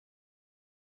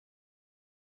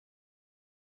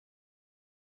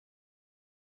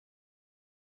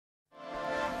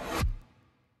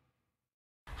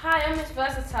Hi, I'm Mizz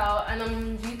Versatile and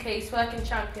I'm UK's twerking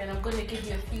champion. I'm going to give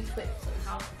you a few tips on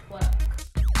how to twerk.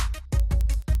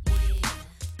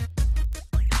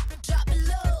 Drop it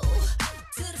low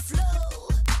to the flow.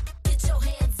 Get your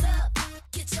hands up.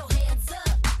 Get your hands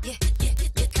up. Yeah,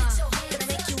 get your hands up. Gonna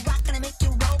make you rock, gonna make you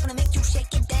roll, gonna make you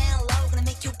shake it down low, gonna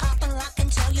make you pop and lock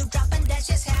until you drop, and that's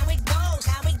just how it goes.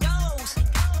 How it goes.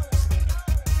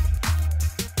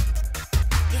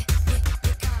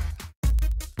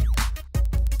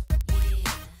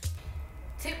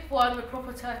 Tip 1, the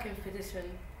proper twerking position.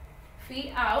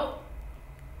 Feet out,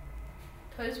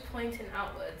 toes pointing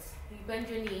outwards. You bend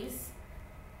your knees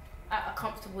at a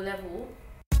comfortable level.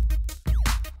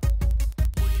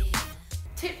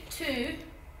 Tip 2,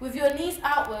 with your knees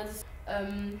outwards,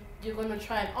 you're going to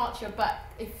try and arch your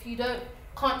back. If you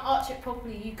can't arch it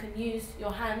properly, you can use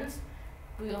your hands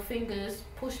with your fingers,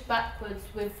 push backwards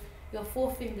with your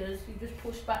forefingers. You just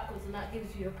push backwards and that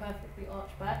gives you a perfectly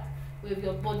arched back with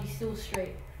your body still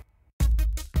straight.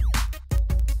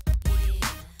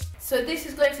 So this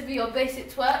is going to be your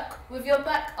basic twerk with your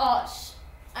back arched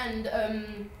and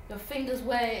your fingers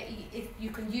where if you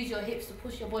can use your hips to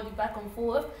push your body back and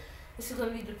forth. This is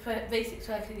going to be the basic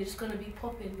twerk, and you're just going to be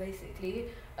popping basically.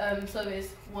 So it's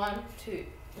 1, 2,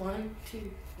 1,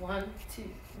 2, 1, 2,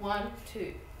 1,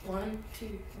 2, 1,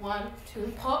 2, 1, 2,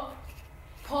 and pop,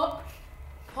 pop,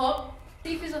 pop.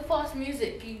 If it's a fast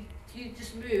music, you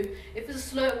just move. If it's a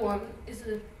slow one, it's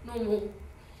a normal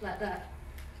like that.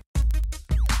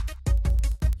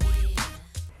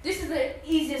 This is the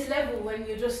easiest level when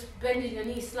you're just bending your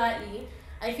knees slightly,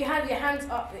 and if you have your hands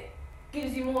up, it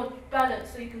gives you more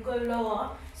balance, so you can go lower.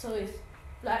 So it's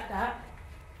like that.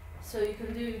 So you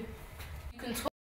can